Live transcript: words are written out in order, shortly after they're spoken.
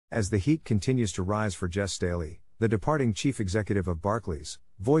As the heat continues to rise for Jes Staley, the departing chief executive of Barclays,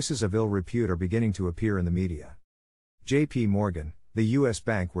 voices of ill repute are beginning to appear in the media. J.P. Morgan, the U.S.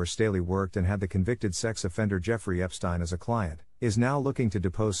 bank where Staley worked and had the convicted sex offender Jeffrey Epstein as a client, is now looking to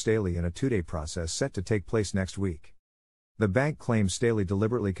depose Staley in a two-day process set to take place next week. The bank claims Staley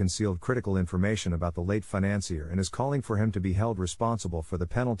deliberately concealed critical information about the late financier and is calling for him to be held responsible for the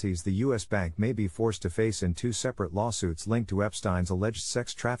penalties the U.S. bank may be forced to face in two separate lawsuits linked to Epstein's alleged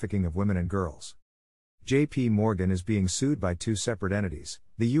sex trafficking of women and girls. J.P. Morgan is being sued by two separate entities,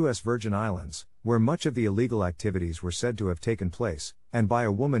 the U.S. Virgin Islands, where much of the illegal activities were said to have taken place, and by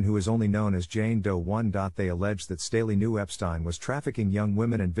a woman who is only known as Jane Doe 1. They allege that Staley knew Epstein was trafficking young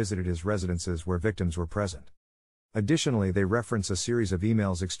women and visited his residences where victims were present. Additionally, they reference a series of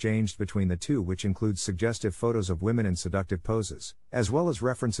emails exchanged between the two which includes suggestive photos of women in seductive poses, as well as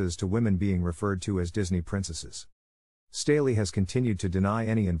references to women being referred to as Disney princesses. Staley has continued to deny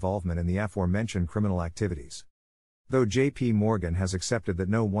any involvement in the aforementioned criminal activities. Though J.P. Morgan has accepted that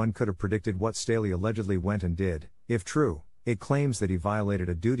no one could have predicted what Staley allegedly went and did, if true, it claims that he violated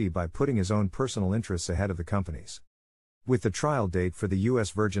a duty by putting his own personal interests ahead of the company's. With the trial date for the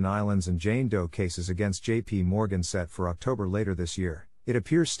U.S. Virgin Islands and Jane Doe cases against J.P. Morgan set for October later this year, it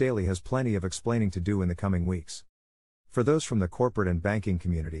appears Staley has plenty of explaining to do in the coming weeks. For those from the corporate and banking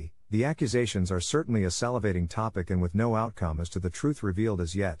community, the accusations are certainly a salivating topic, and with no outcome as to the truth revealed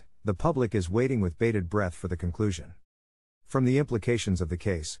as yet, the public is waiting with bated breath for the conclusion. From the implications of the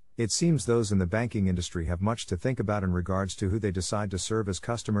case, it seems those in the banking industry have much to think about in regards to who they decide to serve as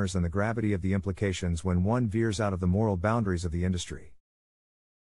customers and the gravity of the implications when one veers out of the moral boundaries of the industry.